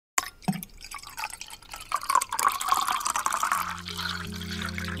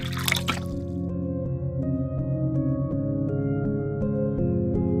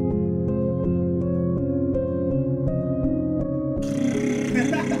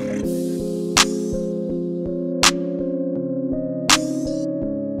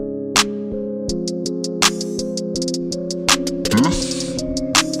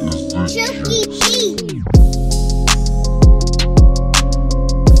Chucky E.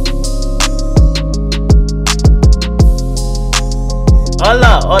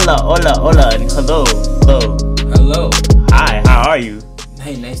 Hola, and hello. Hello. Hi, how are you?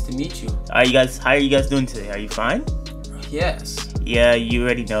 Hey, nice to meet you. How are you guys doing today? Are you fine? Yes. Yeah, you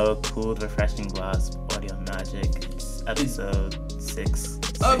already know. Cool, refreshing glass, audio magic. It's episode 6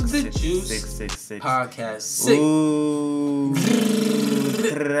 of the Juice 666 podcast. Sick. Ooh.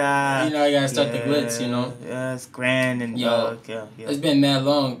 You know, I gotta start the glitz, you know? Yeah, it's grand and Yo, yeah. It's been mad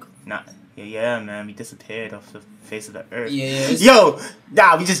long. Yeah, man, we disappeared off the face of the earth. Yeah. Yo,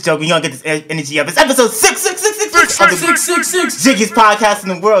 we just joking. We don't get this energy up. It's episode 666 Jiggiest podcast in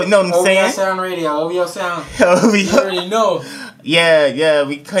the world. You know what I'm saying? OVO Sound Radio. OVO Sound. You already know. Yeah.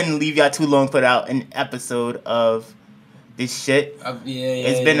 We couldn't leave y'all too long put out an episode of this shit.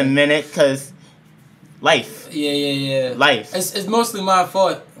 It's been a minute because life. Yeah. Life. It's mostly my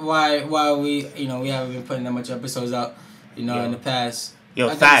fault why we we haven't been putting that much episodes out in the past. Yo,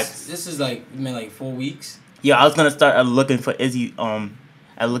 facts. This is been 4 weeks. Yo, I was gonna start looking for Izzy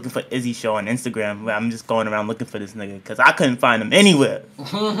Izzy show on Instagram where I'm just going around looking for this nigga because I couldn't find him anywhere.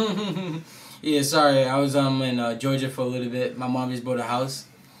 Yeah, sorry. I was in Georgia for a little bit. My mom just bought a house,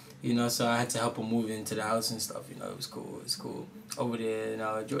 so I had to help her move into the house and stuff. It was cool. It's cool over there in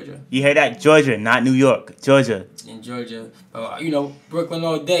Georgia. You hear that? Georgia, not New York. Georgia. In Georgia, Brooklyn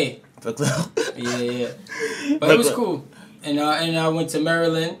all day. Brooklyn. Yeah. But it was cool. And I went to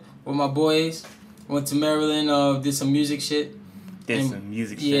Maryland with my boys. Went to Maryland, did some music shit. Yeah,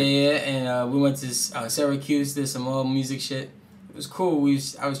 and we went to Syracuse, did some more music shit. It was cool.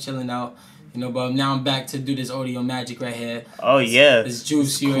 I was chilling out, but now I'm back to do this audio magic right here. Oh, yeah. This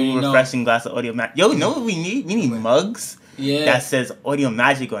juice, you already know. Refreshing glass of audio magic. Yo, you know what we need? We need mugs. Yeah. That says audio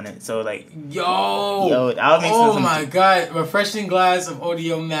magic on it. So Yo, that would make sense. Oh my god, refreshing glass of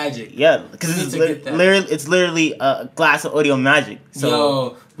audio magic. Yeah, because it's literally a glass of audio magic. So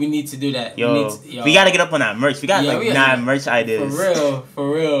yo, we need to do that. We gotta get up on that merch. We got 9 merch ideas.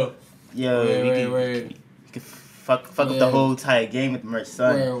 For real. Yo, we could fuck up the whole entire game with merch,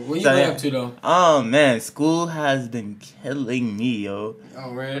 son. What you been up to though? Oh man, school has been killing me, yo.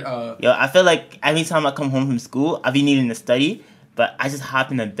 Oh, right. Yo, I feel like every time I come home from school, I be needing to study, but I just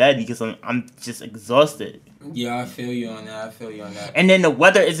hop into bed because I'm just exhausted. Yeah, I feel you on that. And then the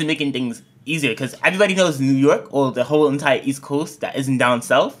weather isn't making things easier because everybody knows New York or the whole entire East Coast that isn't down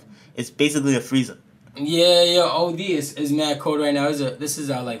south. It's basically a freezer. Yeah, OD is mad cold right now. This is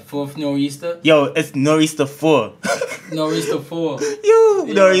our 4th nor'easter. Yo, it's nor'easter 4. Nor'easter 4. Yo,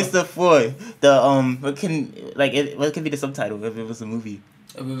 yeah. Nor'easter 4. The what can be the subtitle if it was a movie?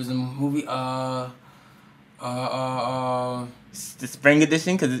 If it was a movie, the spring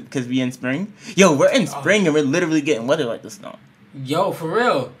edition, cause we in spring. Yo, we're in spring and we're literally getting weather like this now. Yo, for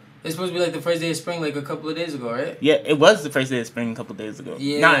real. It's supposed to be the first day of spring a couple of days ago, right? Yeah, it was the first day of spring a couple of days ago.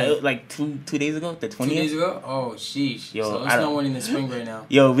 Yeah. Nah, 2 days ago, the 20th. 2 days ago? Oh, sheesh. Yo, so it's not one in the spring right now.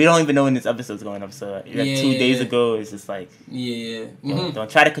 Yo, we don't even know when this episode's going up, so 2 days ago is just Yeah. Yo, don't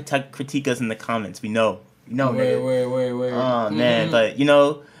try to critique us in the comments. We know. Where. Oh, man. But,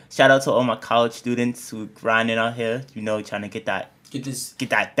 shout out to all my college students who grinding out here, trying to get that bachelor's. Get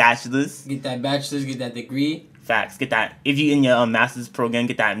that bachelor's, get that degree. Facts. Get that. If you in your master's program,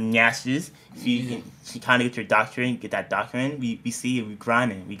 get that master's. If you kind of get your doctorate, get that doctorate. We see you. We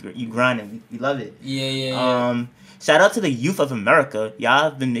grinding. You grinding. We love it. Yeah. Shout out to the youth of America. Y'all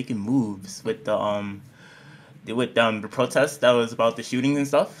have been making moves with the protests that was about the shootings and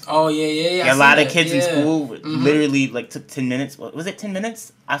stuff. Oh yeah. A lot of kids in school literally took 10 minutes. Was it 10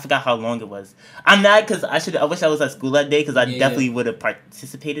 minutes? I forgot how long it was. I'm mad because I wish I was at school that day because I definitely would have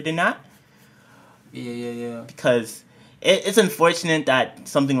participated in that. Yeah. Because it's unfortunate that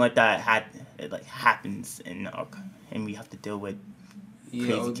something like that happens and we have to deal with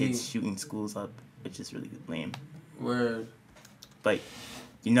crazy kids shooting schools up, which is really lame. Word. But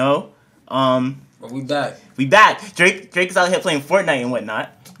But we back. Drake is out here playing Fortnite and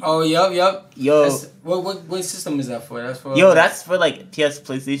whatnot. Oh, yup. Yo. What system is that for? That's for PS,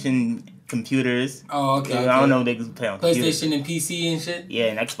 PlayStation, computers. Oh, okay. I don't know if they can play on PlayStation computers. and PC and shit? Yeah,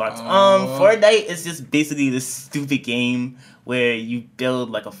 and Xbox. Fortnite is just basically this stupid game where you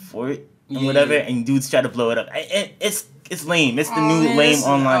build a fort and whatever, and dudes try to blow it up. It's lame. It's the new lame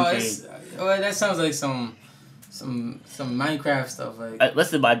online trade. That sounds like some Minecraft stuff.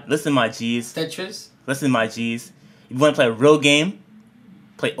 Listen, my G's. Tetris? Listen, my G's. If you want to play a real game,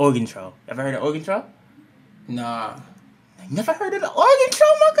 play Oregon Trail. Ever heard of Oregon Trail? Nah. Never heard of the Oregon Trail,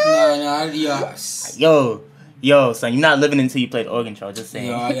 my guy? Nah, yeah. Yo, Yo, son, you're not living until you played Oregon Trail. Just saying.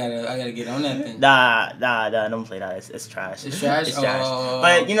 Yo, I gotta get on that thing. Nah, don't play that. It's trash. It's trash. It's trash. Oh.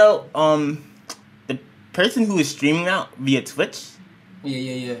 But the person who is streaming out via Twitch,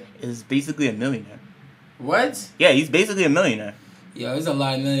 yeah, is basically a millionaire. What? Yeah, he's basically a millionaire. Yo, there's a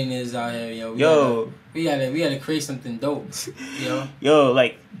lot of millionaires out here, yo. We gotta create something dope, yo. Yo,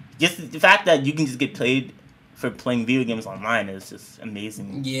 like, just the fact that you can just get paid for playing video games online is just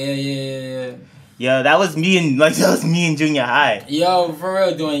amazing. Yeah. Yeah, that was me in junior high. Yo, for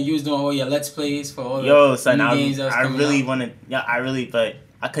real, you was doing all your Let's Plays for all Yo, the son, new games that was I coming really out. wanted, but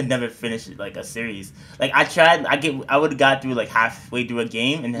I could never finish it, like, a series. Like, I tried, I would have got through, like, halfway through a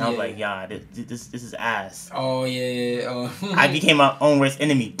game, and then I was like, this is ass. Oh, yeah. Oh. I became my own worst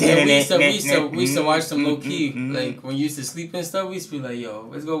enemy. Yeah, we used to watch them low key. Like, when you used to sleep and stuff, we used to be like, yo,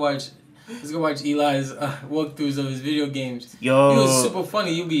 let's go watch Eli's walkthroughs of his video games. Yo. It was super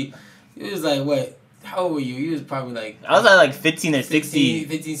funny. He was like, what? How old were you? He was probably like... I was at like 15 or 16.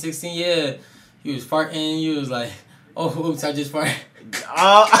 15, 16, yeah. He was farting. He was like, oh, oops, I just farted.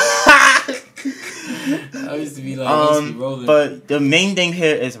 I used to be like, I used to be rolling. But the main thing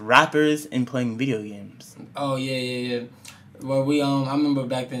here is rappers and playing video games. Oh, yeah. Well, I remember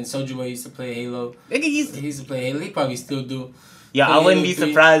back then, Soulja Boy used to play Halo. He used to play Halo. He probably still do. Yeah, play I wouldn't Halo be 3.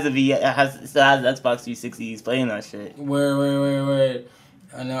 surprised if he still has Xbox 360. He's playing that shit. Word.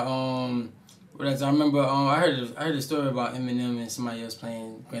 And what else? I remember I heard a story about Eminem and somebody else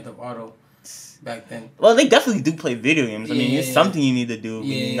playing Grand Theft Auto back then. Well, they definitely do play video games. I mean, Yeah, it's something you need to do when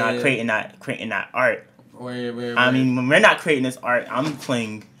you're not Yeah. creating that art. Word. I mean, when we're not creating this art, I'm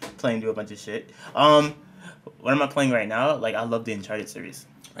playing do a bunch of shit. What am I playing right now? Like, I love the Uncharted series.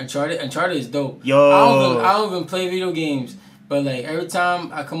 Uncharted is dope. Yo. I don't even play video games. But like every time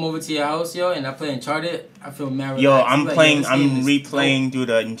I come over to your house, yo, and I play Uncharted, I feel mad relaxed. Yo, I'm replaying through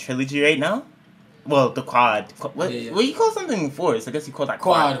the trilogy right now. Well, the quad. What you call something Force? I guess you call that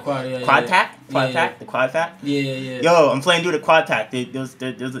quad. Yeah. Quad pack? The quad pack? Yeah. Yo, I'm playing through the quad pack. Those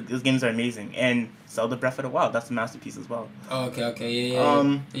games are amazing. And Zelda Breath of the Wild, that's a masterpiece as well. Okay,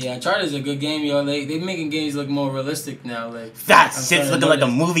 yeah. Yeah, Uncharted is a good game, yo. They making games look more realistic now. Like that shit's looking like a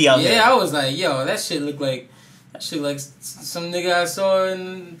movie out there. Yeah, I was like, yo, that shit like some nigga I saw,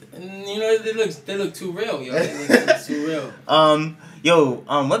 and you know they look too real, yo. They look too real.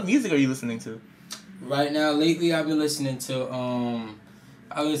 What music are you listening to? Right now, lately, I've been listening to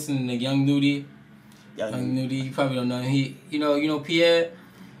I listen to Young Nudie. Young Nudie, you probably don't know him. You know Pierre.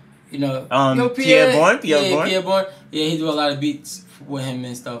 You know, Pierre Bourne. Pierre Bourne. Yeah, he do a lot of beats with him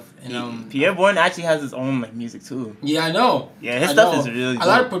and stuff. And Pierre Bourne actually has his own like music too. Yeah, I know. Yeah, his stuff is really a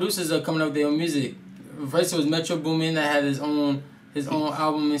lot of producers are coming up with their own music. First it was Metro Boomin that had his own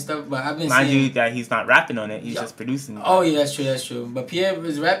album and stuff, but I've been mind you that he's not rapping on it, he's just producing it. Oh yeah, that's true. But Pierre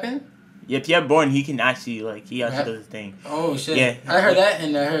is rapping? Yeah, Pierre Bourne, he can actually does his thing. Oh shit. Yeah. I heard that,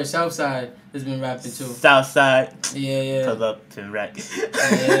 and I heard Southside has been rapping too. Southside. Yeah. Pull up to rap.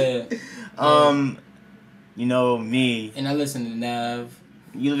 Yeah. You know me. And I listen to Nav.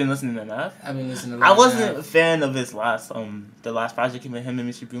 You've been listening to Nav? I've been listening to I wasn't a fan of his last the last project with him and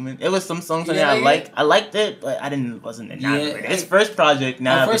Mr. Boomin. It was some songs on there I liked it, but wasn't enamored. His first project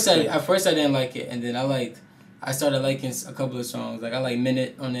now. At first I didn't like it, and then I started liking a couple of songs. Like I like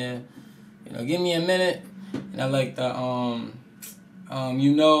Minute on there. You know, Give Me a Minute. And I like the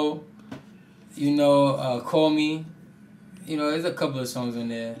Call Me. You know, there's a couple of songs in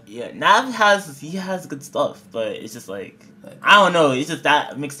there. Yeah, Nav has good stuff, but it's just like I don't know. It's just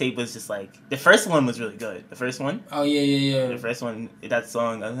that mixtape was just like the first one was really good. The first one. Oh yeah. The first one, that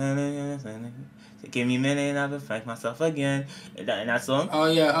song. Give me a minute and I'll perfect myself again. And that song. Oh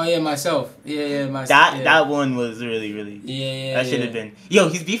yeah, Myself. Yeah, Myself. That one was really. Yeah. That should have been. Yo,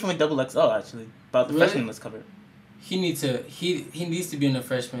 he's beefing with Double XL actually about the freshman list cover. He needs to be in the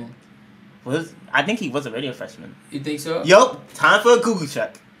freshman. I think he was already a freshman. You think so? Yup. Time for a Google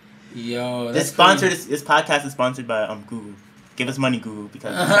check. Yo, this podcast is sponsored by Google. Give us money, Google,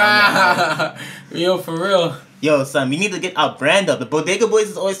 because Yo, for real. Yo, son, we need to get our brand up. The Bodega Boys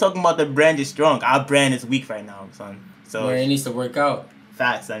is always talking about the brand is strong. Our brand is weak right now, son. So where it needs to work out.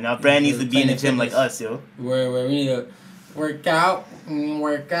 Facts, son. Our brand needs to be in the gym like us, yo. Where we need to work out.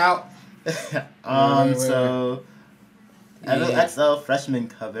 So XL freshman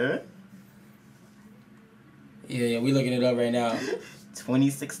cover. Yeah, we looking it up right now.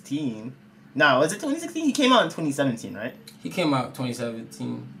 2016. No, was it 2016? He came out in 2017, right? He came out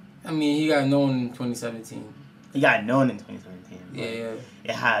 2017. I mean, he got known in 2017. He got known in 2017. Yeah.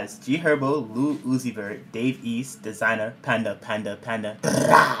 It has G Herbo, Lil Uzi Vert, Dave East, Designer, Panda.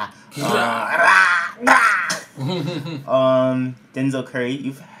 Denzel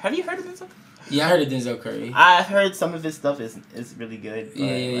Curry. Have you heard of Denzel? Yeah, I heard of Denzel Curry. I've heard some of his stuff is really good. Yeah.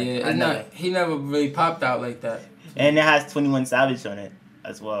 It's not. He never really popped out like that. And it has 21 Savage on it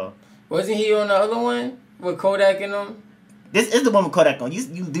as well. Wasn't he on the other one with Kodak in him? This is the one with Kodak on.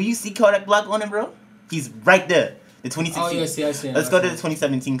 Do you see Kodak Black on it, bro? He's right there. The 2016. Oh, yeah, I see him. Let's go to the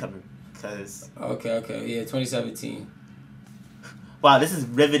 2017 cover. Cause Okay. Yeah, 2017. Wow, this is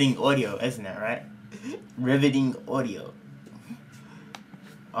riveting audio, isn't it, right? Riveting audio.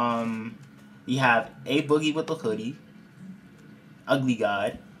 You have A Boogie with the Hoodie, Ugly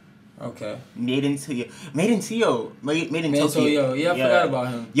God. Okay. Made in Tokyo. Made in Tokyo. Yeah, I forgot about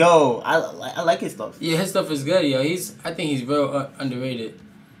him. Yo, I like his stuff. Yeah, his stuff is good, yo. I think he's real underrated.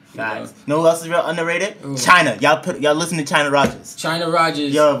 Facts. You know who else is real underrated? Ooh. China. Y'all listen to China Rogers. China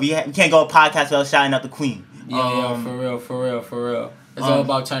Rogers. Yo, we can't go a podcast without shouting out the queen. Yeah, for real. It's all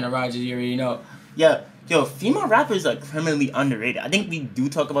about China Rogers, you already know. Yeah. Yo, female rappers are criminally underrated. I think we do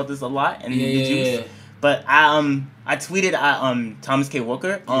talk about this a lot in the juice. Yeah. But I tweeted at Thomas K.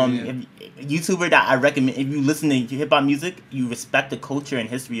 Walker, a YouTuber that I recommend. If you listen to hip hop music, you respect the culture and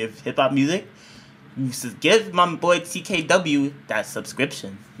history of hip hop music, you should give my boy TKW that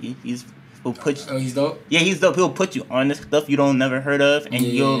subscription. He'll put you, he's dope? Yeah, he's dope. He'll put you on this stuff you don't never heard of, and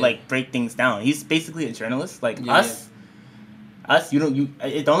you'll like break things down. He's basically a journalist like us. Us,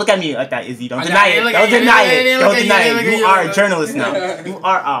 don't look at me like that, Izzy. Don't deny it. Don't deny it. You are a journalist now. You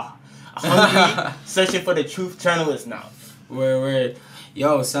are a hungry, searching for the truth journalist now. Word.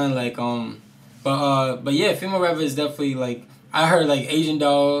 Yo, son, like but yeah, female rapper is definitely like I heard like Asian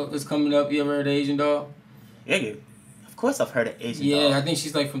Doll is coming up. You ever heard of Asian Doll? Yeah, of course I've heard of Asian Doll. Yeah, I think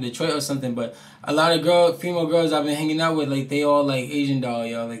she's like from Detroit or something. But a lot of female girls I've been hanging out with, like they all like Asian Doll,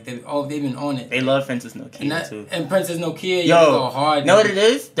 yo. Like they've been on it. They love Princess Nokia too. And Princess Nokia, yo, go hard. Know what it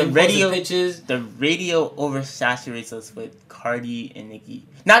is? The radio oversaturates us with Cardi and Nicki.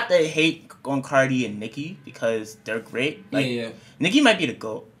 Not that I hate on Cardi and Nicki because they're great. Like, Nicki might be the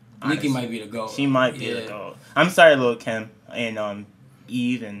GOAT. Nicki might be the GOAT. She might be the GOAT. I'm sorry, Lil' Kim and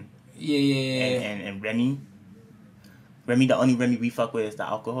Eve and and Remy. Remy, the only Remy we fuck with is the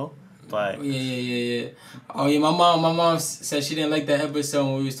alcohol. But yeah. Oh yeah, my mom said she didn't like that episode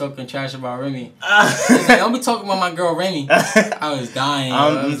when we was talking trash about Remy. She's like, don't be talking about my girl Remy. I was dying.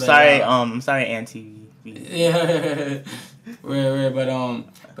 I'm sorry. I'm sorry, Auntie. Yeah. Weird,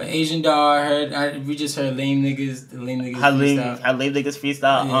 but Asian Doll, we just heard lame niggas freestyle. How lame niggas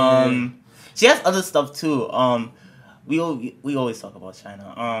freestyle. Yeah. She has other stuff too. We always talk about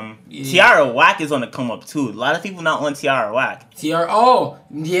China. Tiara Whack is on the come up too. A lot of people not on Tiara Whack. Oh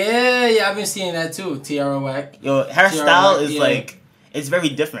yeah, I've been seeing that too. Tiara Whack. Yo, her style is like it's very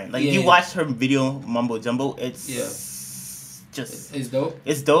different. Like you watch her video Mumbo Jumbo, it's just it's dope.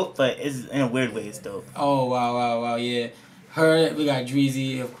 It's dope, but it's in a weird way. It's dope. Oh wow, yeah. Her, we got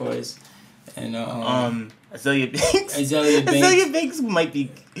Dreezy, of course, and Azealia Banks. Azealia Banks might be.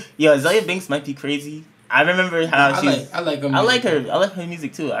 Yo, Azealia Banks might be crazy. I remember how I like her. I like her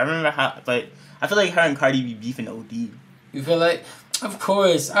music too. I remember but I feel like her and Cardi be beefing OD. You feel like? Of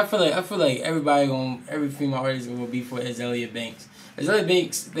course. I feel like every female artist will beef with Azealia Banks. Azealia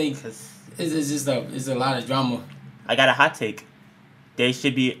Banks, it's a lot of drama. I got a hot take. There is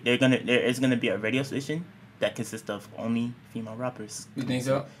gonna be a radio station that consists of only female rappers. You think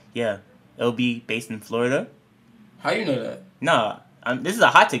so? Yeah, it'll be based in Florida. How you know that? Nah. This is a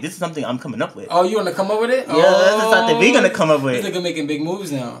hot take. This is something I'm coming up with. Oh, you want to come up with it? Yeah, this is something we're gonna come up with. This nigga making big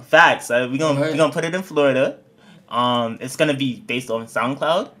moves now. Facts. We gonna put it in Florida. It's gonna be based on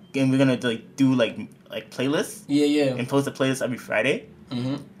SoundCloud, and we're gonna do like playlists. Yeah. And post a playlist every Friday.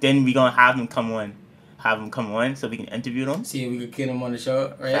 Mm-hmm. Then we gonna have them come on so we can interview them. See if we could get them on the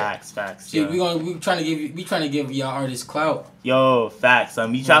show, right? Facts. See, we trying to give y'all artists clout. Yo, facts.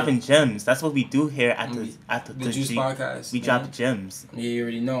 We dropping gems. That's what we do here at the Juice Podcast. We drop gems. Yeah, you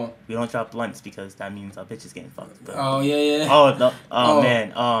already know. We don't drop blunts because that means our bitch is getting fucked. But, oh yeah. Oh no. Oh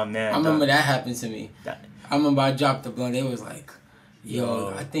man. I remember that happened to me. I remember I dropped the blunt. They was like,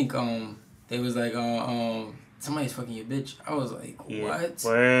 yo, I think they was like somebody's fucking your bitch. I was like, what?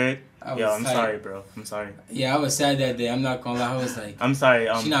 Word. I'm sorry, bro. I'm sorry. Yeah, I was sad that day. I'm not gonna lie. I was like, I'm sorry.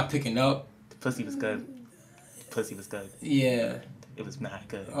 She not picking up. The pussy was good. Yeah. It was not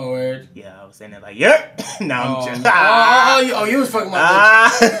good. Oh, word? Yeah, I was saying it like, yeah. Now I'm just. You was fucking my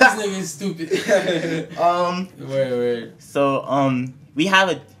bitch. This nigga's stupid. Word. So, we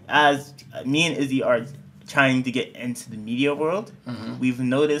have as me and Izzy are trying to get into the media world, we've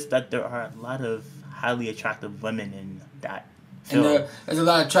noticed that there are a lot of highly attractive women in that field. And there's a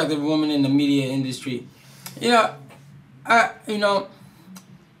lot of attractive women in the media industry.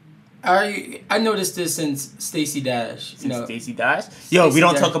 I noticed this since Stacey Dash. Stacey Dash. Yo, we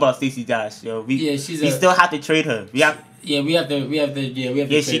don't talk about Stacey Dash. Yo, we still have to trade her. We have to.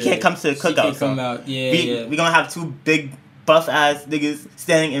 Yeah, she can't come to the cookout. She can't come out. We're gonna have two big buff ass niggas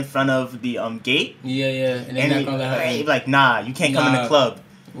standing in front of the gate. And they're not gonna let her. Like, nah, you can't come in the club.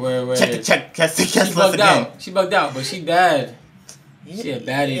 Where? Check. She bugged out. She bugged out, but she bad. She a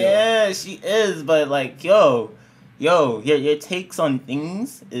baddie though. Yeah, she is. But like, yo, your takes on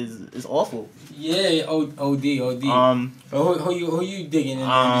things is awful. Yeah, OD. Who you digging in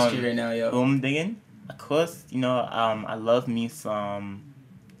the industry right now, yo? Who I'm digging? Of course, I love me some.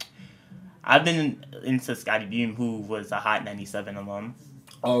 I've been into Scotty Beam, who was a Hot 97 alum.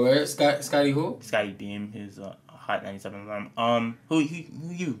 Oh, right? Scotty who? Scotty Beam, who's a Hot 97 alum. Who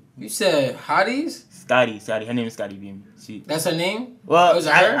you? You said Hotties? Scotty. Her name is Scotty Beam. That's her name? Well,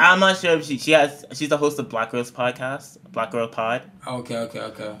 I'm not sure if she's the host of Black Girls Podcast, Black Girl Pod. Okay.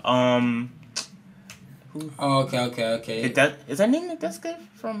 Okay. Is her name Nadeska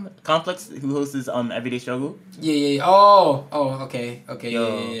from Complex, who hosts Everyday Struggle? Yeah. Oh, okay.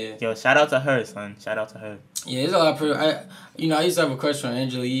 Yo, shout out to her, son. Shout out to her. Yeah, there's a lot of I used to have a crush on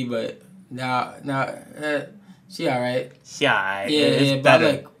Angela Yee, but now she alright. She alright. Yeah,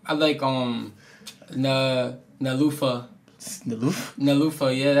 but I like Nalufa.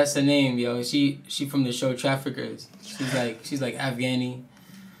 Nalufa, yeah, that's her name, yo. She from the show Traffickers. She's like Afghani.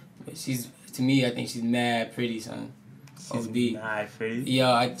 But to me, I think she's mad pretty, son. She's mad pretty.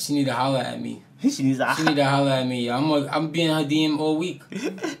 Yo, she need to holler at me. She need to holler at me. Yo. I'm being her DM all week.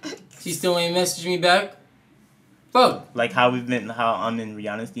 She still ain't messaged me back. Fuck. Like how I'm in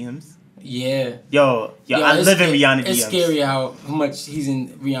Rihanna's DMs. Yeah. Yo, I live in Rihanna's DMs. It's scary how much he's in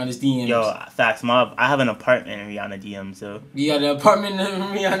Rihanna's DMs. Yo, facts. I have an apartment in Rihanna DMs, so. You got an apartment in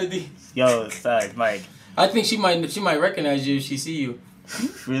Rihanna DMs? Yo, facts, Mike. I think she might recognize you if she see you.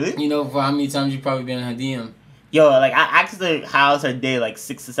 Really? For how many times you probably been in her DM. Yo, like I asked her how's her day like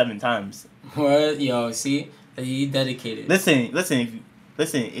 6 to 7 times. What? Yo, see? You dedicated. Listen.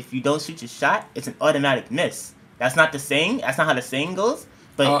 If you don't shoot your shot, it's an automatic miss. That's not the saying. That's not how the saying goes.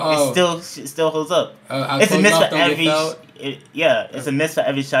 But it still holds up. It's a miss for every. It's a miss for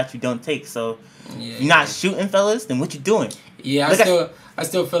every shot you don't take. So you're not shooting, fellas. Then what you doing? Yeah, I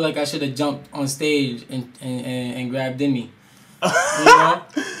still feel like I should have jumped on stage and grabbed Demi. I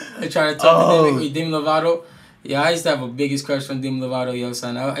try to talk to Demi Lovato. Yeah, I used to have a biggest crush on Demi Lovato, yo,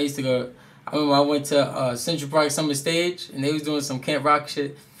 son. I used to go. I remember I went to Central Park Summer Stage and they was doing some Camp Rock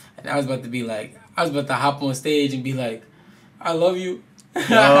shit, and I was about to hop on stage and be like, "I love you."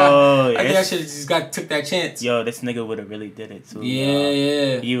 I think I should have just took that chance. Yo, this nigga would have really did it too.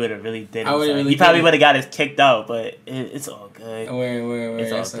 Yeah. He would have really did it. He probably would have got us kicked out, but it's all good. Where?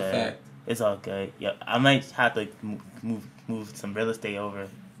 It's That's all good. A fact. It's all good. Yo, I might have to move some real estate over,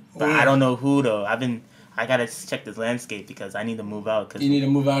 but I don't know who though. I gotta check this landscape because I need to move out. You need to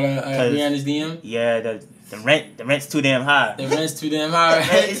move out of Rihanna's DM. Yeah, the rent's too damn high. The rent's too damn high.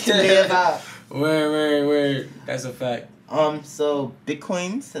 Right? It's too damn high. Where? That's a fact. So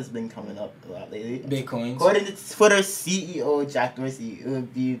Bitcoins has been coming up a lot lately. Bitcoins. According to Twitter CEO Jack Dorsey, it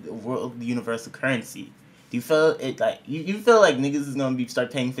would be the world universal currency. Do you feel it like you feel like niggas is gonna start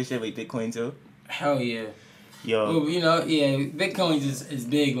paying for shit with Bitcoin too? Hell yeah. Yo. Well, Bitcoins is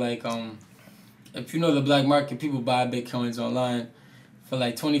big. Like if you know the black market, people buy Bitcoins online. For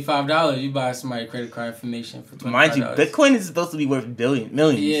like $25, you buy somebody's credit card information for $25. Mind you, Bitcoin is supposed to be worth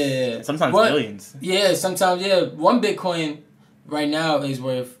millions. Yeah. Sometimes billions. Yeah, sometimes, yeah. One Bitcoin right now is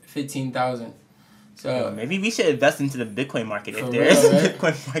worth $15,000. So maybe we should invest into the Bitcoin market if there is a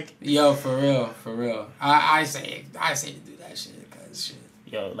Bitcoin market. Yo, for real. I say to do that shit, cause shit.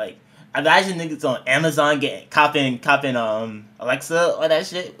 Yo, like imagine niggas on Amazon copping Alexa or that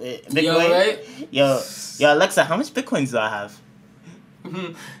shit with Bitcoin. Yo, right? Yo, Alexa, how much Bitcoins do I have?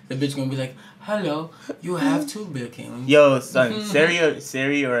 The bitch gonna be like, "Hello, you have 2 Bitcoins." Yo, son, Siri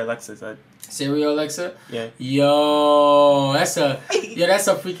or Alexa, son. Siri or Alexa? Yeah. Yo, that's a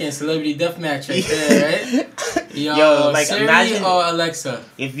freaking celebrity deathmatch right there, right? Yo, like Siri imagine or Alexa.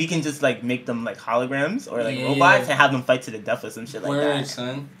 If we can just like make them like holograms or like robots and have them fight to the death or some shit like that.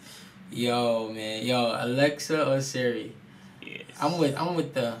 Son. Yo, man. Yo, Alexa or Siri? Yes. I'm with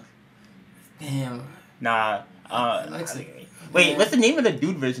the. Damn. Nah. Alexa. Wait, what's the name of the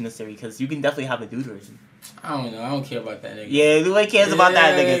dude version of Siri? Because you can definitely have a dude version. I don't know. I don't care about that nigga. Yeah, nobody cares about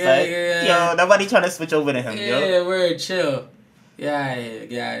that nigga, son. Yo, nobody trying to switch over to him, yo. Yeah, word, chill. Yeah.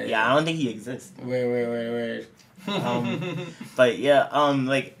 Yeah, I don't think he exists. Word. But yeah,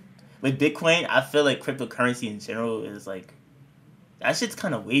 like with Bitcoin, I feel like cryptocurrency in general is like that shit's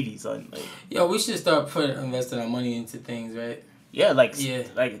kind of wavy, son. Like, yo, we should start investing our money into things, right? Yeah, like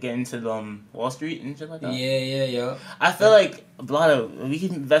get into Wall Street and shit like that. Yeah. I feel like we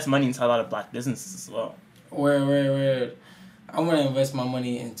can invest money into a lot of black businesses as well. Where I want to invest my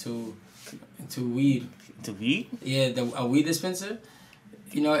money into weed. To weed? Yeah, a weed dispenser.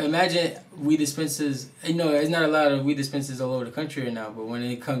 Imagine weed dispensers. There's not a lot of weed dispensers all over the country right now, but when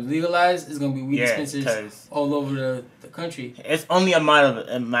it comes legalized, it's gonna be weed dispensers all over the country. It's only a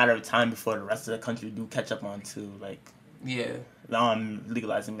matter of time before the rest of the country do catch up on to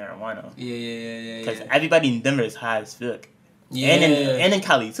legalizing marijuana. Yeah. Because everybody in Denver is high as fuck. Yeah. And in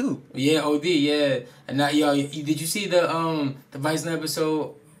Cali too. Yeah, OD. Yeah, and now, did you see the Vice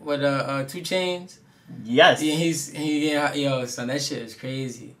episode with 2 Chainz? Yes. Yeah, son, that shit is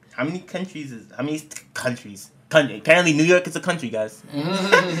crazy. How many countries? Apparently, New York is a country, guys.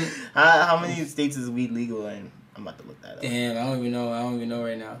 How many states is weed legal in? I'm about to look that up. Damn, I don't even know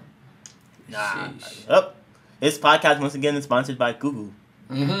right now. Nah. Oh, this podcast once again is sponsored by Google.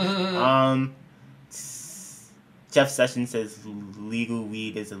 Jeff Sessions says legal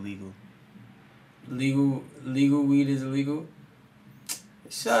weed is illegal. Legal weed is illegal?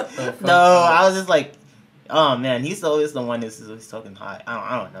 Shut the fuck No, up. I was just like, oh man, he's always the one that's always talking high.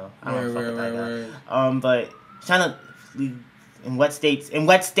 I don't know. I don't fuck with that guy. But trying to in what states?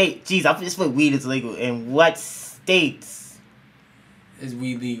 Jeez, I just put weed is legal. In what states is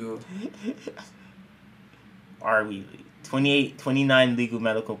weed legal? Are we 29 legal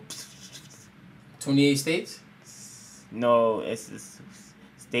medical? 28 states? No, it's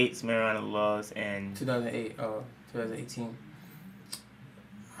states marijuana laws and 2008. Oh, 2018.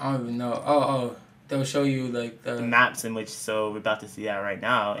 I don't even know. Oh, they'll show you like the maps in which. So we're about to see that right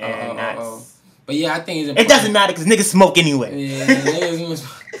now, and that's. But yeah, I think it doesn't matter because niggas smoke anyway. Yeah, niggas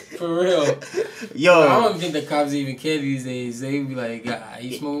for real. Yo, I don't think the cops even care these days. They be like,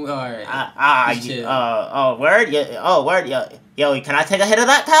 "You smoke? All right." Word, yeah. Oh, word, yeah. Yo, can I take a hit of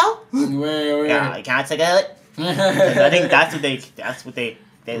that, pal? Where? Yeah, can I take a hit? I think that's what they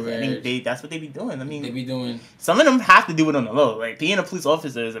be doing. I mean, they be doing. Some of them have to do it on the low. Like being a police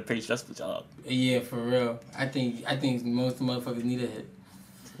officer is a pretty stressful job. Yeah, for real. I think most motherfuckers need a hit.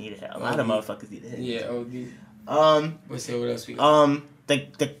 A lot of motherfuckers need a hit. Yeah, OD. What else we got?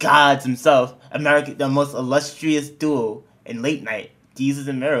 The gods themselves, the most illustrious duo in late night, Jesus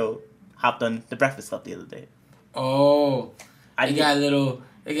and Mero, hopped on the Breakfast Club the other day. Oh, It got a little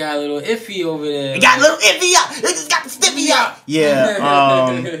iffy over there. It got a little iffy out. It just got the stiffy out.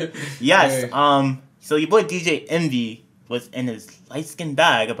 Yeah. Yes. So your boy DJ Envy was in his light skinned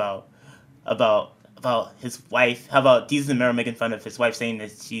bag about his wife. How about Jesus and Mero making fun of his wife, saying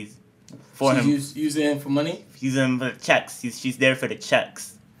that she's for him. Using him for money. Using him for the checks. She's there for the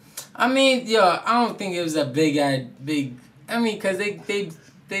checks. I mean, I don't think it was a big. I mean, cause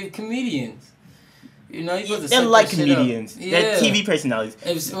they comedians. They're like comedians. Yeah. They're TV personalities.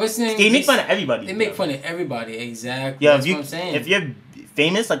 What's the name? They make fun of everybody. They make fun of everybody, exactly. Yeah, that's what I'm saying. If you're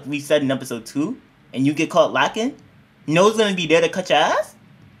famous, like we said in episode 2, and you get caught lacking, you know who's gonna be there to cut your ass?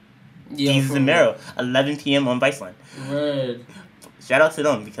 Yeah, Jesus and Mero, 11 p.m. on Viceland. Word. Shout out to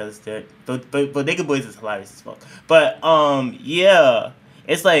them because they're Bodega Boys is hilarious as fuck. But yeah,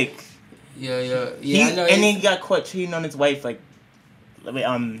 it's like yeah. And then he got caught cheating on his wife, like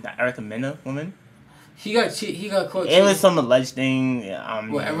that Erica Mena woman. He got caught. It was some alleged thing.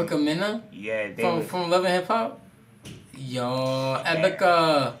 Erica Mena? Yeah, from Love and Hip Hop. Yo,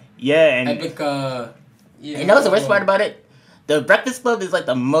 Epica. Yeah, and Epica. Yeah. And that was the worst part about it. The Breakfast Club is like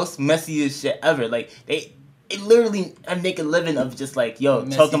the most messiest shit ever. Like they literally make a living of just like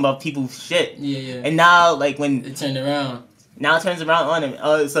talking about people's shit. Yeah. And now like when it turned around. Now it turns around on him.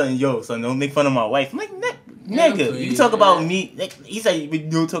 All of a sudden, son, don't make fun of my wife. I'm like, nigga, please, you talk about me. He said you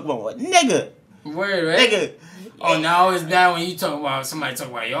don't talk about what, nigga. Word, right? Nigga. Oh, now it's bad when you somebody talk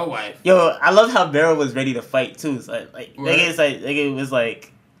about your wife. Yo, I love how Mero was ready to fight too. So nigga was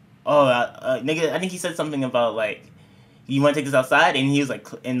like, nigga. I think he said something about like, you want to take this outside, and he was like,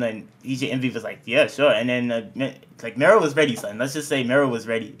 and then DJ Envy was like, yeah, sure. And then like Mero was ready, son. Let's just say Mero was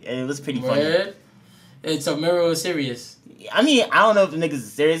ready. It was pretty funny. And so Mero was serious. I mean, I don't know if the niggas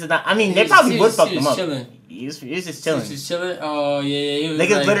is serious or not. I mean, they probably would fuck him up. He was just chilling. He was just chilling. Oh yeah. He was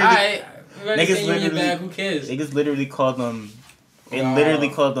niggas like, literally. All right. Niggas literally. Who cares? Niggas literally called them. They literally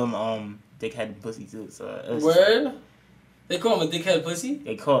called them dickhead and pussy too. So it was word. They call him a dickhead pussy.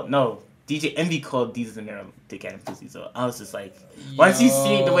 DJ Envy called Jesus and Mero dickhead and pussy. So I was just like, once you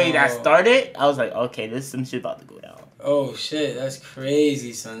see the way that started, I was like, okay, there's some shit about to go down. Oh shit, that's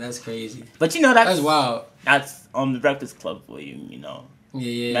crazy, son. That's crazy. But that's wild. That's the Breakfast Club for you,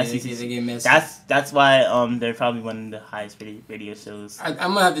 Yeah, they get messy. That's why they're probably one of the highest radio shows. I'm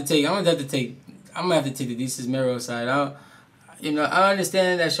gonna have to take the Jesus Mero side out. You know, I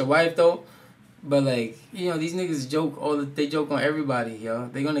understand that's your wife though, but like, you know, these niggas they joke on everybody, yo.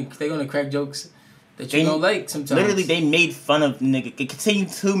 They gonna crack jokes that you don't like sometimes. Literally, they made fun of nigga. They continue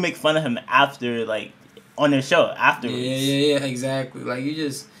to make fun of him after, like, on their show afterwards. Yeah, exactly. Like you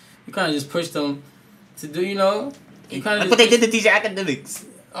kind of just push them to do, you know. You kind of like what they did to DJ Academics.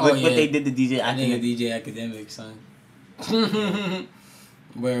 Oh Look yeah. what they did to DJ Academics. DJ Academics, son.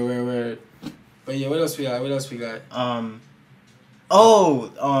 Where. But yeah, what else we got?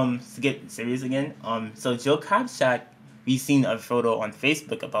 To get serious again. So Joe Crabshack, we seen a photo on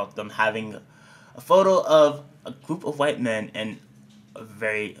Facebook about them having a photo of a group of white men and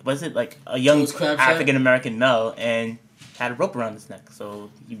a young African American male and had a rope around his neck. So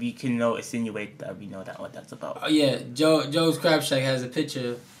we can insinuate that we know that what that's about. Oh yeah, Joe's Crabshack has a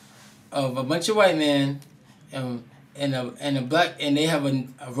picture of a bunch of white men and a black, and they have a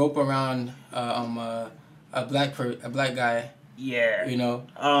rope around a black guy. Yeah. You know,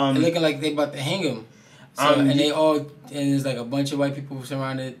 looking like they about to hang him. So and there's like a bunch of white people who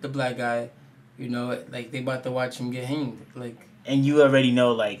surrounded the black guy. You know, like they about to watch him get hanged. Like. And you already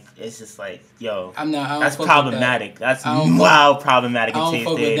know, like, it's just like, yo, that's problematic. That's problematic. I don't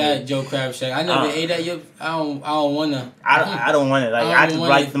fuck with that, Joe Crabshack. I never ate that. I don't wanna. I don't want it. Like, I have to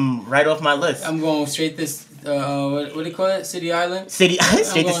write them right off my list. I'm going straight this. What do they call it? City Island. I'm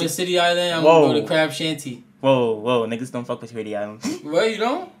going to City Island. I'm going to go to Crab Shanty. Whoa, niggas don't fuck with City Island. Well, you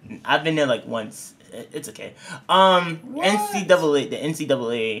don't? I've been there like once. It's okay. NCAA, the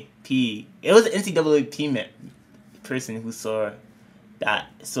NCAAP. It was an NCAAP person who saw that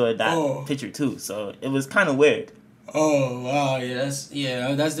picture too, so it was kind of weird. Oh wow, that's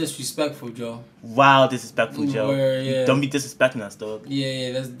disrespectful, Joe. Wow, disrespectful, Joe. Yeah. Don't be disrespecting us, dog.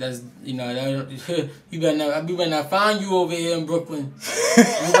 Yeah, that's you better not find you over here in Brooklyn.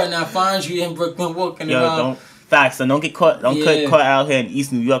 You better not find you in Brooklyn walking around. Facts. So don't get caught. Don't get caught out here in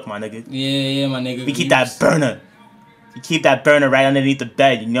East New York, my nigga. Yeah, my nigga. We keep that burner. You keep that burner right underneath the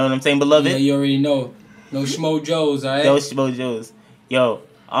bed. You know what I'm saying, beloved? Yeah, you already know. No Schmo Joes, alright? No Schmo Joes. Yo,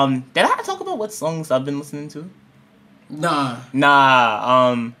 did I talk about what songs I've been listening to? Nah.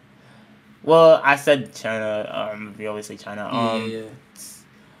 Well, I said China. We always say China. Yeah.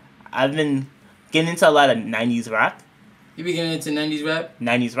 I've been getting into a lot of 90s rap. You be getting into 90s rap?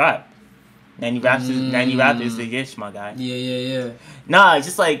 90s rap. 90 rap is the ish, my guy. Yeah. Nah, it's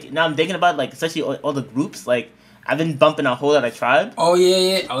just like, now I'm thinking about, like, especially all the groups, like, I've been bumping a whole lot of Tribe. Oh,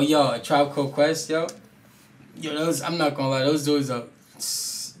 yeah. Oh, yo, Tribe Called Quest, yo. Yo, those, I'm not gonna lie, those dudes are...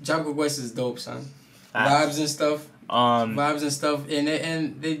 Tribe Called Quest is dope, son. Vibes and stuff.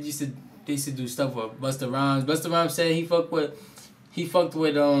 And they used to do stuff with Busta Rhymes. Busta Rhymes said he fucked with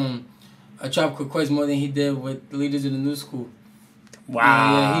a Tribe Called Quest more than he did with the Leaders of the New School. Wow.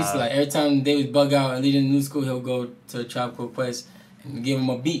 Yeah, he's like, every time they would bug out and Leaders of the New School, he'll go to Tribe Called Quest and give him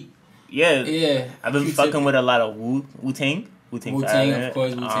a beat. Yeah. I've been fucking with a lot of Wu-Tang. Wu-Tang, of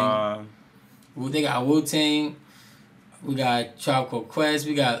course, Wu-Tang. They got Wu-Tang. We got Tribe Called Quest.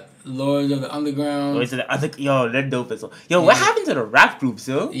 We got Lords of the Underground. Yo, they're dope as well. Yo, what happened to the rap groups,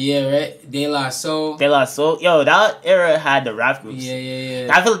 yo? Yeah, right? De La Soul. Yo, that era had the rap groups.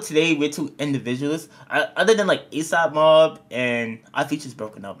 Yeah. I feel like today we're too individualist. Other than like ASAP Mob and Our Future's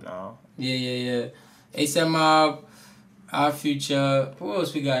broken up now. Yeah. ASAP Mob, Our Future. What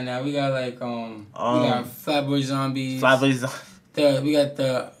else we got now? We got like we got Flatbush Zombies. We got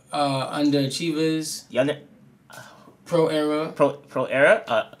the Underachievers. Pro Era.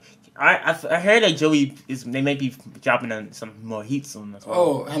 I heard that Joey they might be dropping some more heat soon as well.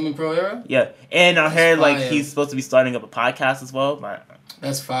 Oh, him and Pro Era? Yeah. And I heard like he's supposed to be starting up a podcast as well. But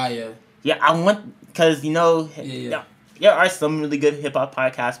that's fire. Yeah, I want, because there are some really good hip hop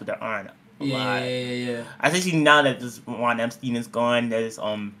podcasts, but there aren't a lot. Yeah. Especially now that this Juan Epstein is gone, there's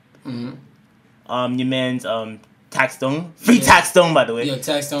your man's Taxstone. Free Taxstone, by the way. Yeah,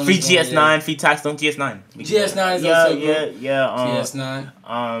 Taxstone. Free GS9. Free Taxstone. GS9. GS9 is also good. Yeah. GS9.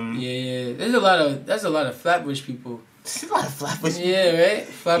 Yeah. There's a lot of Flatbush people. There's a lot of Flatbush. Yeah, right.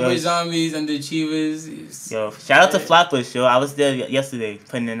 Flatbush Zombies, Underachievers. Yo, shout out to Flatbush, yo. I was there yesterday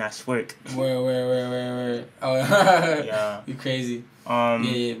putting in that work. Where? Oh, yeah. You crazy. I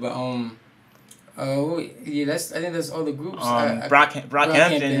think that's all the groups.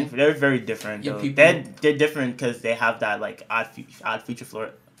 Brockhampton, they're very different. Though. They're different because they have that like odd future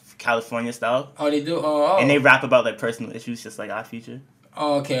Florida, California style. Oh, they do. Oh. And they rap about like personal issues, just like Odd Future.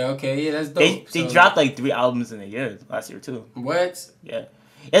 Oh, okay. Yeah, that's dope. They dropped like 3 albums in a year last year too. What? Yeah,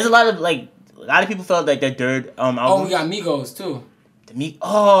 there's a lot of people felt like their third album. Oh, we got Migos too.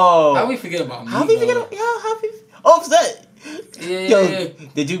 Oh, how we forget about Migos? How we? Yeah.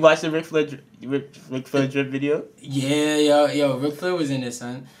 Did you watch the Ric Flair drip video? Yeah, yo, Ric Flair was in it,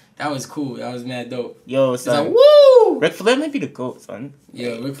 son. That was cool. That was mad dope. Yo, son. Like, woo! Ric Flair might be the GOAT, son.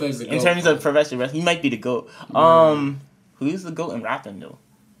 Yeah, Ric Flair's the GOAT. In terms of professional wrestling, he might be the GOAT. Who's the GOAT in rapping, though,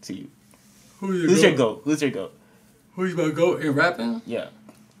 to you? Who's your GOAT? Who's your GOAT? Who's my GOAT in rapping? Yeah.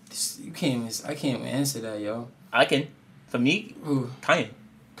 I can't even answer that, yo. I can. For me, who? Kanye.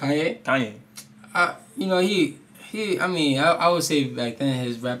 Kanye? I would say back then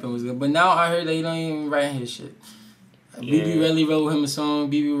his rapping was good, but now I heard that he don't even write his shit. BB Relly wrote him a song.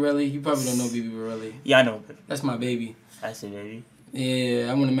 BB Relly, you probably don't know BB Relly. Yeah, I know. That's my baby. That's your baby.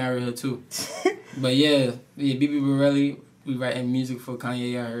 Yeah, I want to marry her too. But yeah, BB Relly, we writing music for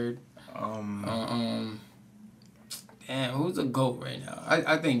Kanye. I heard. Damn, who's the GOAT right now?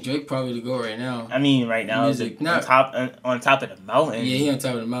 I think Drake probably the GOAT right now. I mean, right now, music, on top of the mountain. Yeah, he on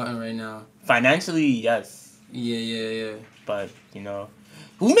top of the mountain right now. Financially, yes. Yeah. But,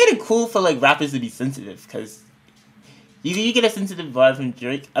 who made it cool for, like, rappers to be sensitive? Because you get a sensitive vibe from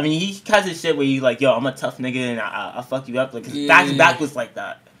Drake. I mean, he has his shit where he's like, yo, I'm a tough nigga and I'll fuck you up. Like, back to back was like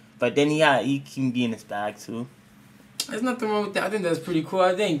that. But then he can be in his bag, too. There's nothing wrong with that. I think that's pretty cool.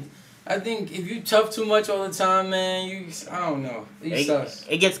 I think if you tough too much all the time, man, I don't know.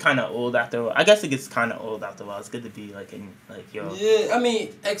 It gets kind of old after a while. I guess it gets kind of old after a while. It's good to be yo. Yeah, I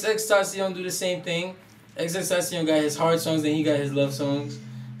mean, XXXTentacion do the same thing. XXXTentacion got his hard songs, then he got his love songs.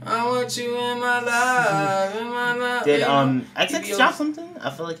 I want you in my life, Did XX drop something? I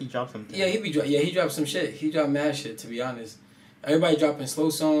feel like he dropped something. Yeah, he dropped some shit. He dropped mad shit, to be honest. Everybody dropping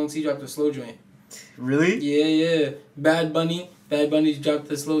slow songs. He dropped a slow joint. Really? Yeah. Bad Bunny dropped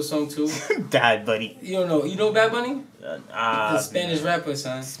the slow song too. Bad Bunny. You know Bad Bunny? The Spanish rapper,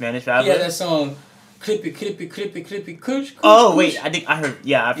 son. Spanish rapper? Yeah, that song. Clippy, kush. Oh, wait, I've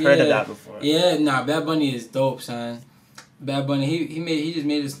heard of that before. Yeah, Bad Bunny is dope, son. Bad Bunny, he just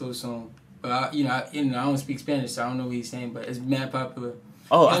made a slow song. But I don't speak Spanish, so I don't know what he's saying, but it's mad popular.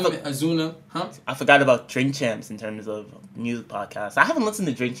 Oh, Azuna, huh? I forgot about Drink Champs in terms of music podcasts. I haven't listened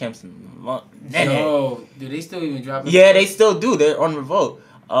to Drink Champs in a long time. Yo, do they still even drop it? Yeah, they still do. They're on Revolt.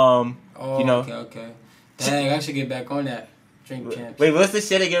 Okay. Dang, I should get back on that. Drink Champs. Wait, what's the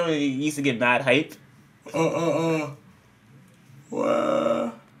shit again when you used to get mad hype? Well,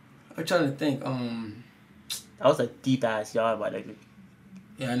 I'm trying to think. That was a deep ass yawn by that.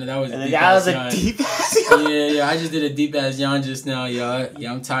 Yeah, I know that was a deep ass yawn. Yeah, I just did a deep ass yawn just now, yo.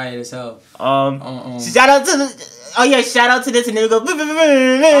 Yeah, I'm tired as hell. Shout out to this, and then we go. Yeah.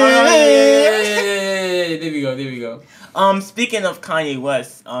 There we go. Speaking of Kanye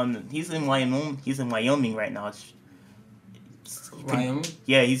West, he's in Wyoming. He's in Wyoming right now. Wyoming?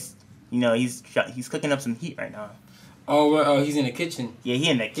 Yeah, he's cooking up some heat right now. Oh, he's in the kitchen. Yeah, he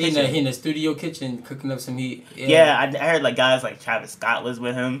in the kitchen. He in the studio kitchen cooking up some heat. Yeah, I heard like guys like Travis Scott was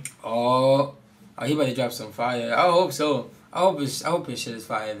with him. Oh, he about to drop some fire. I hope so. I hope his shit is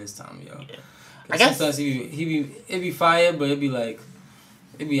fire this time, yo. Yeah. I guess sometimes it be fire, but it be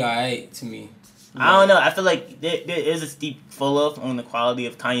alright to me. I don't know. I feel like there is a steep fall off on the quality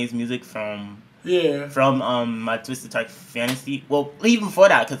of Kanye's music from My Twisted Dark Fantasy. Well, even before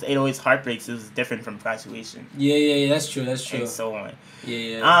that, because 808's Heartbreaks is different from Graduation. Yeah, that's true. And so on.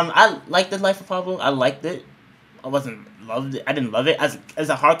 Yeah. I liked The Life of Pablo. I liked it. I didn't love it. As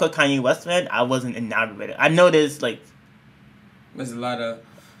a hardcore Kanye West fan, I wasn't enamored with it. I know there's a lot of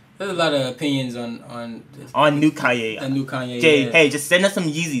opinions on new Kanye. The new Kanye. Jay, hey, just send us some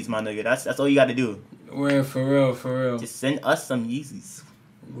Yeezys, my nigga. That's all you got to do. Word, for real. Just send us some Yeezys.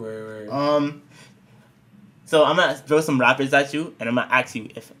 Word. So I'm gonna throw some rappers at you, and I'm gonna ask you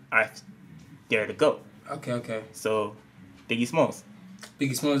if I dare to go. Okay. So, Biggie Smalls.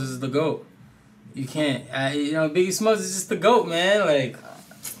 Biggie Smalls is the GOAT. You can't. Biggie Smalls is just the GOAT, man. Like,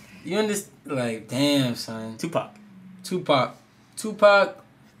 you understand? Like, damn, son. Tupac.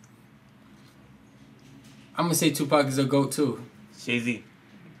 I'm gonna say Tupac is a GOAT too. Jay-Z.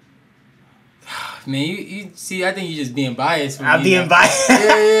 Man, you see, I think you're just being biased. I'm being biased.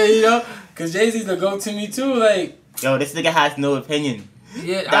 Yeah, because Jay-Z's the GOAT to me too. Like, yo, this nigga has no opinion.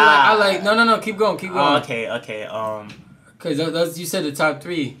 Yeah, I like. No, keep going. Okay. Because those you said the top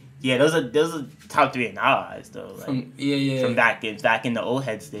three. Yeah, those are top three in our eyes though. Like, From back in the old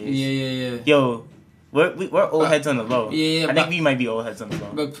heads days. Yeah. Yo, we're old heads on the low. Yeah. I think we might be old heads on the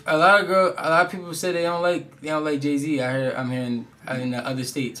low. But a lot of people say they don't like Jay-Z. I'm hearing in the other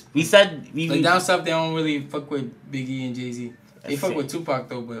states. We said down south they don't really fuck with Biggie and Jay-Z. They fuck with Tupac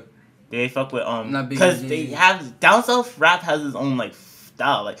though, but they fuck with not because they have down south rap has its own like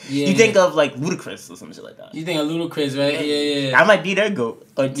style. Like you think of like Ludacris or some shit like that. You think of Ludacris, right? Yeah. That might be their GOAT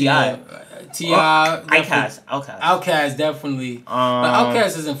or T.I. Yeah. T.I. Outkast definitely. But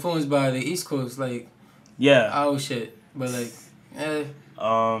Outkast is influenced by the East Coast, like. Yeah. Oh shit! But like,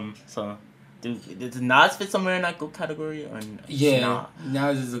 So, does Nas fit somewhere in that GOAT category or yeah?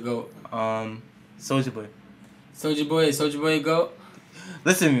 Nas is a GOAT. Soulja Boy. Soulja Boy a GOAT.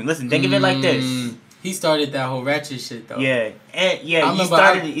 Listen. Think of it like this. He started that whole ratchet shit though. Yeah, and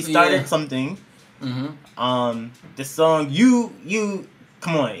he started something. Mm-hmm. The song you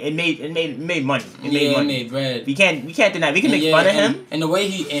come on, it made money. It made bread. We can't deny. We can make fun of him. And the way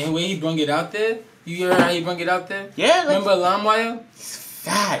he brung it out there. You heard how he brung it out there? Yeah. Remember LimeWire?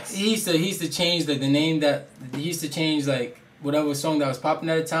 Facts. He used to change the name that he used to change like whatever song that was popping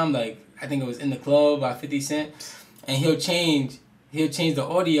at the time. Like I think it was In the Club by 50 Cent, and he'll change the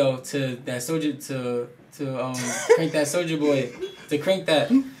audio to that Soulja to crank that Soulja Boy to crank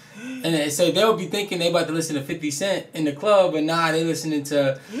that. And so they'll be thinking they about to listen to 50 Cent in the club, but nah, they listening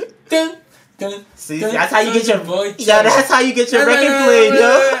to. See, that's how you get your voice. Yeah, that's how you get your record played,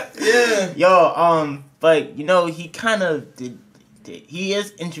 yo. Yeah. Yo, but you know he kind of did. He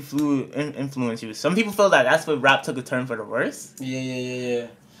is influential. Some people feel that that's what rap took a turn for the worse. Yeah.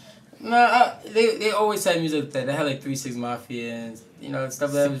 No, they always had music like that. They had like 3 6 Mafia and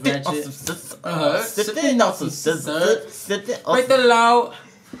stuff that was ratchet. Break the law.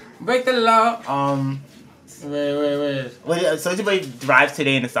 Wait. Soulja Boy thrives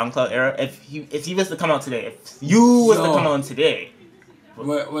today in the SoundCloud era. If he was to come out today, if you was to come out today,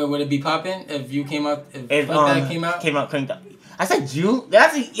 would it be popping? If you came out, if that came out, cranked up. I said you.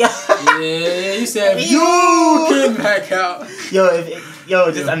 That's yeah. You said you came back out.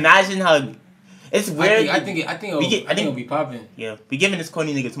 Just imagine how it's weird. I think it'll be popping. Yeah, we giving this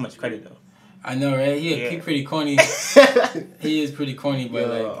corny nigga too much credit though. I know, right? He pretty corny. He is pretty corny,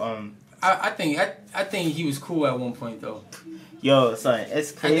 but I think he was cool at one point though. Yo, son,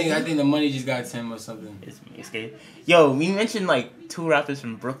 it's crazy. I think the money just got to him or something. It's crazy. Yo, we mentioned like 2 rappers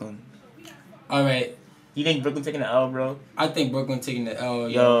from Brooklyn. All right. You think Brooklyn taking the L, bro? I think Brooklyn taking the L.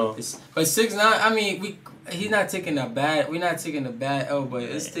 Yo. But 6ix9ine. I mean, he's not taking a bad. We're not taking a bad L, but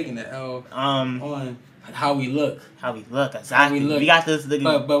it's taking the L on how we look. Exactly. How we look. We got this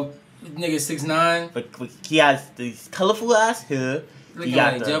nigga. But nigga 6ix9ine. But he has these colorful ass hair. Looking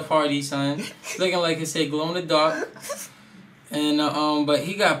like Jeff Hardy, son. Looking like he said glow in the dark. And but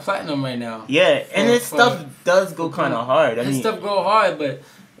he got platinum right now. Yeah, and his stuff does go kind of hard. His stuff go hard, but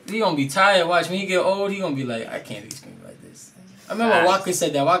he gonna be tired. Watch, when he get old, he gonna be like, I can't be screaming like this. I remember Waka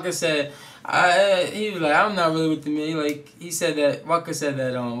said that. Waka said, he was like, I'm not really with the man. Like he said that. Waka said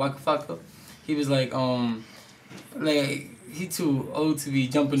that. Waka Flocka. He was like he too old to be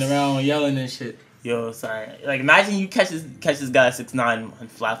jumping around yelling and shit. Yo, sorry. Like imagine you catch this guy 6ix9ine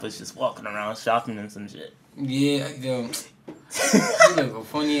and Flatbush just walking around shopping and some shit. Yeah, yo. He look a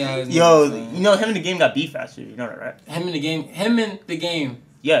funny ass. Yo, you know him in the game got beef actually. You know that, right? Him in the game.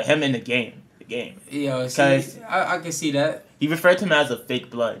 Yeah, him in the game. Yo, see, I can see that. He referred to him as a fake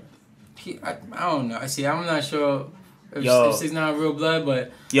blood. I don't know. I'm not sure if 6ix9ine real blood,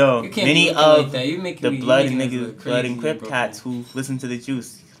 but yo, you can't many of like that. The blood niggas, blood and Crip cats who listen to the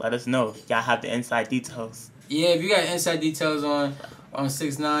juice, let us know. Y'all have the inside details. Yeah, if you got inside details on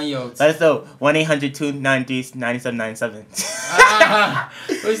 6ix9ine, yo. Let us know. 1-800-293-9797.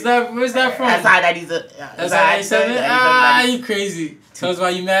 Where's that from? That's how 97. That's how 97? You crazy. Tell us why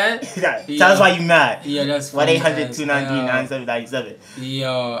you mad? Tell us why you mad. Yeah, that's funny. 1-800-293-9797.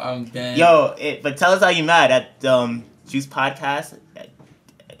 Yo, I'm dead. Yo, but tell us how you mad at Juice Podcast.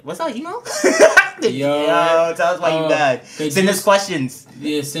 What's our email? Yo, tell us why you mad. Send us questions.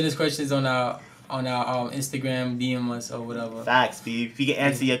 Yeah, send us questions on our Instagram, DM us or whatever. Facts, B. We can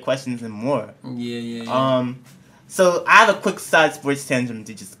answer your questions and more. Yeah. So I have a quick side sports tangent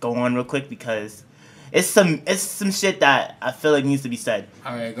to just go on real quick because it's some shit that I feel like needs to be said.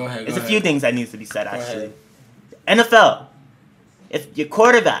 All right, go ahead. There's a few things that needs to be said actually. NFL, if your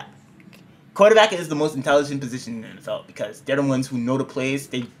quarterback is the most intelligent position in the NFL because they're the ones who know the plays.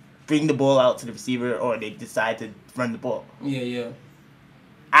 They bring the ball out to the receiver or they decide to run the ball. Yeah.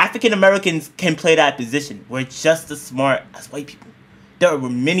 African Americans can play that position. We're just as smart as white people. There were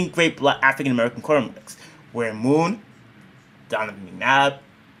many great Black African American quarterbacks. Warren Moon, Donovan McNabb,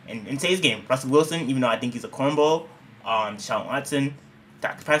 and in today's game, Russell Wilson, even though I think he's a cornball, Deshaun Watson,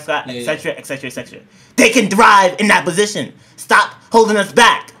 Dr. Prescott, etc. They can thrive in that position. Stop holding us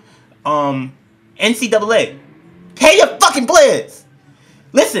back. NCAA, pay your fucking players.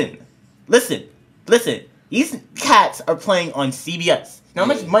 Listen. These cats are playing on CBS. Know how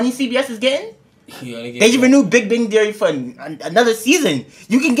much money CBS is getting? Yeah, they renewed Big Bang Theory for another season.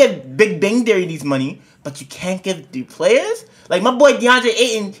 You can give Big Bang Theory these money, but you can't give the players. Like my boy DeAndre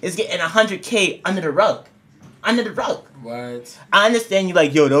Ayton is getting $100K under the rug. Under the rug. What? I understand you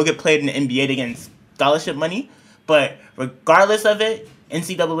like, yo, they'll get played in the NBA, they get scholarship money, but regardless of it,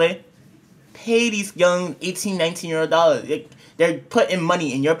 NCAA, pay these young 18, 19-year-old dollars. They're putting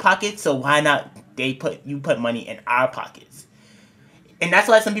money in your pocket, so why not you put money in our pockets? And that's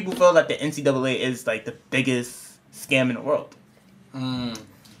why some people feel that the NCAA is like the biggest scam in the world.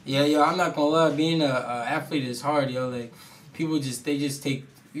 Yeah, yo, I'm not gonna lie. Being a athlete is hard, yo. Like people you just get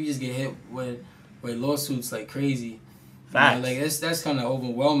hit with lawsuits like crazy. Facts. You know, like that's kind of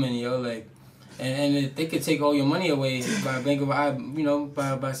overwhelming, yo. Like, and they could take all your money away by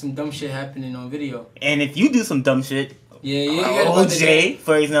some dumb shit happening on video. And if you do some dumb shit, OJ,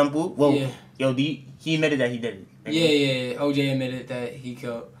 for example, he admitted that he did it. Yeah. OJ admitted that he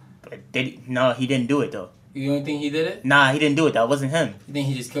killed. But no, he didn't do it though. You don't think he did it? Nah, he didn't do it. That wasn't him. You think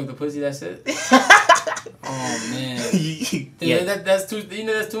he just killed the pussy? That's it? Oh man. Yeah. That's too. You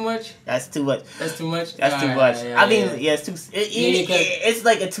know that's too much. That's too much. That's too much. That's too much. I mean, it's too. It's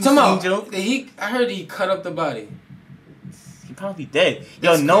like a too soon joke. I heard he cut up the body. He probably did.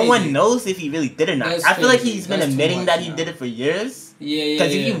 No one knows if he really did or not. I feel like he's been admitting that he did it for years. Yeah.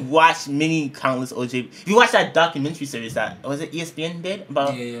 Because if you watch countless OJ, if you watch that documentary series that was it ESPN did about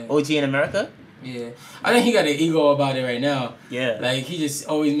OG in America. Yeah, I think he got an ego about it right now. Yeah, like he just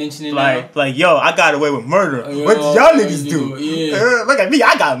always mentioning like yo, I got away with murder. What y'all niggas do? Yeah, look at me,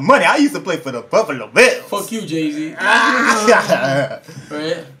 I got money. I used to play for the Buffalo Bills. Fuck you, Jay-Z. Right?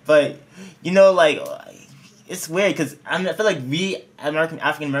 But it's weird because I feel like we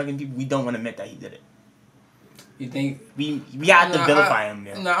African American people, we don't want to admit that he did it. You think we have to vilify him?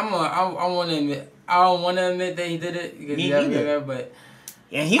 Yeah. No, I want to admit. I don't want to admit that he did it because he's African, but.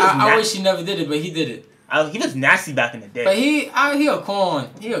 And he was I wish he never did it, but he did it. He was nasty back in the day. But he a corn.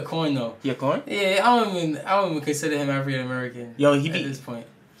 He a corn though. He a corn? Yeah, I don't even consider him African American. Yo, at this point.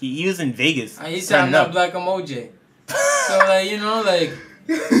 He was in Vegas. He said I'm not black, I'm OJ. So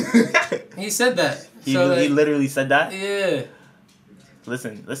he said that. He literally said that? Yeah.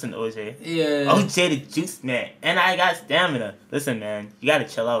 Listen, OJ. Yeah. OJ the juice man. And I got stamina. Listen, man. You gotta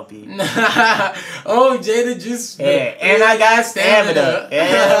chill out, B. OJ the juice man. Yeah, and I got stamina. Yeah,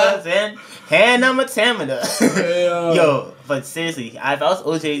 you know what I'm saying? And I'm a stamina. Yo, but seriously, if I was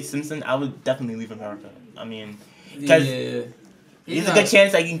OJ Simpson, I would definitely leave America. I mean, because there's a good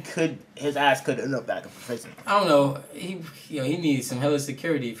chance that his ass could end up back in prison. I don't know. He needs some hella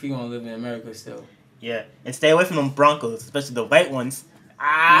security if he want to live in America still. Yeah, and stay away from them Broncos, especially the white ones.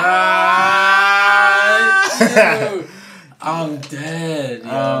 I'm dead.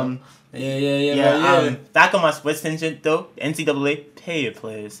 Yo. Yeah. Back on my sports tangent though, NCAA, pay your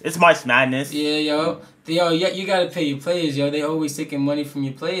players. It's March Madness. Yeah, you gotta pay your players, yo. They always taking money from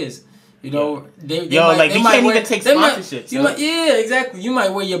your players. You know, you can't even take sponsorships. Yeah, exactly. You might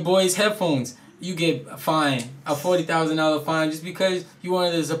wear your boys' headphones. You get a fine, a $40,000 fine, just because you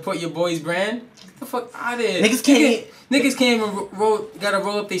wanted to support your boys' brand. Get the fuck out of here. Niggas can't even gotta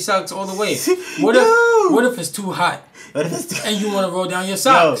roll up their socks all the way. What if it's too hot? And you want to roll down your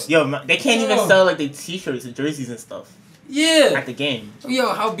socks? Yo, they can't even sell like the t-shirts and jerseys and stuff. Yeah. At the game.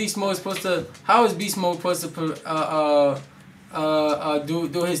 Yo, how is Beast Mode supposed to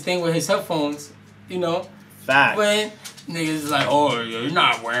do his thing with his headphones? You know. Fact. When niggas is like, oh, you're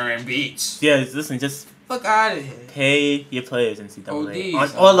not wearing Beats. Yeah, listen, just fuck out of here. Pay your players in NCAA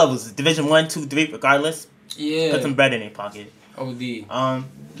on all levels, Division 1, 2, 3, regardless. Yeah. Put some bread in their pocket. OD.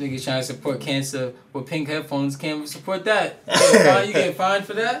 Niggas trying to support cancer with pink headphones. Can't support that. You get fined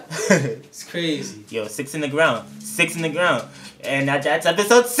for that? It's crazy. Yo, 6 in the ground. And that's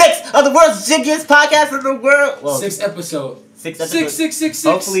episode 6 of the world's jiggiest podcast in the world. Well, 6 episode. 6 episodes. 6.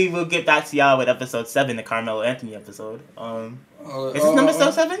 Hopefully we'll get back to y'all with episode 7, the Carmelo Anthony episode. Is this number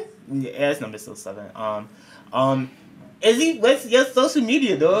still 7? Yeah, it's number still 7. Izzy, what's your social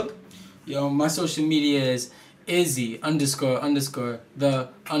media, dog? Yo, my social media is Izzy __the_coolest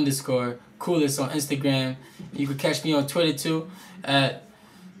on Instagram. You can catch me on Twitter too at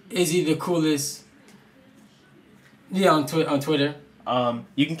Izzy the coolest. Yeah, on Twitter.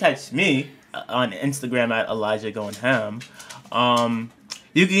 You can catch me on Instagram at Elijah Going Ham.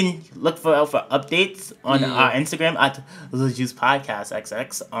 You can look for updates on our Instagram at The Juice Podcast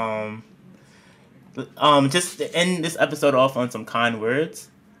XX. Just to end this episode off on some kind words.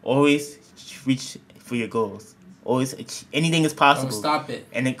 Always reach for your goals. Always, anything is possible. Don't stop it.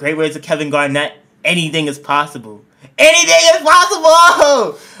 And the great words of Kevin Garnett, anything is possible. Anything is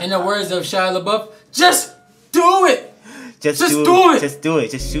possible! In the words of Shia LaBeouf, just do it! Just do it. Just do it.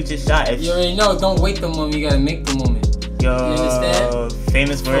 Just shoot your shot. You already know. Don't wait the moment. You gotta make the moment. Yo, you understand?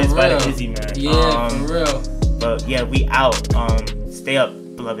 Famous words by the Izzy, man. Yeah, for real. But yeah, we out. Stay up,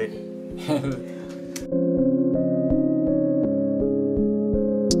 beloved.